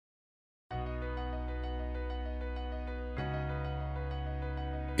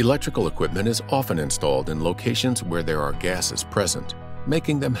Electrical equipment is often installed in locations where there are gases present,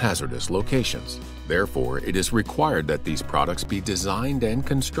 making them hazardous locations. Therefore, it is required that these products be designed and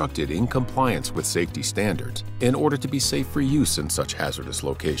constructed in compliance with safety standards in order to be safe for use in such hazardous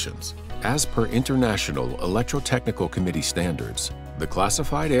locations. As per International Electrotechnical Committee standards, the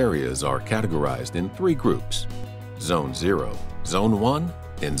classified areas are categorized in 3 groups: Zone 0, Zone 1,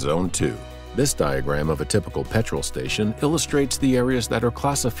 and Zone 2. This diagram of a typical petrol station illustrates the areas that are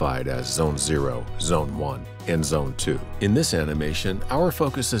classified as Zone 0, Zone 1, and Zone 2. In this animation, our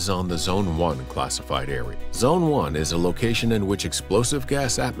focus is on the Zone 1 classified area. Zone 1 is a location in which explosive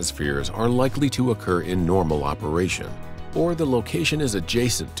gas atmospheres are likely to occur in normal operation, or the location is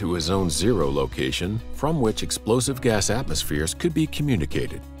adjacent to a Zone 0 location from which explosive gas atmospheres could be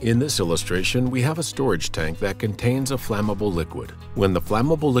communicated. In this illustration, we have a storage tank that contains a flammable liquid. When the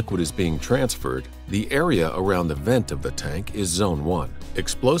flammable liquid is being transferred, the area around the vent of the tank is Zone 1.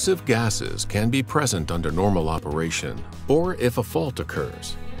 Explosive gases can be present under normal operation or if a fault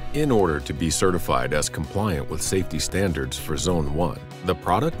occurs. In order to be certified as compliant with safety standards for Zone 1, the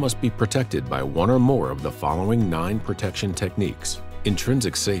product must be protected by one or more of the following 9 protection techniques: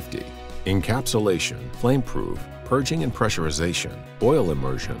 intrinsic safety, encapsulation, flameproof, purging and pressurization, oil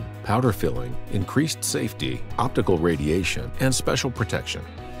immersion, powder filling, increased safety, optical radiation, and special protection.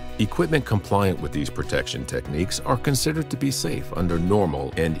 Equipment compliant with these protection techniques are considered to be safe under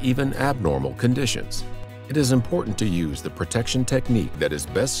normal and even abnormal conditions. It is important to use the protection technique that is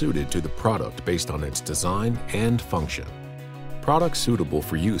best suited to the product based on its design and function. Products suitable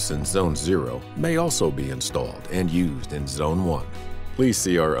for use in Zone 0 may also be installed and used in Zone 1. Please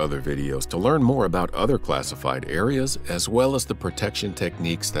see our other videos to learn more about other classified areas as well as the protection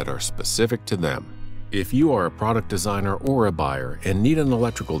techniques that are specific to them. If you are a product designer or a buyer and need an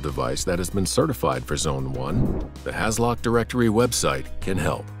electrical device that has been certified for Zone 1, the HazLock Directory website can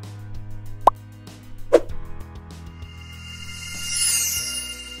help.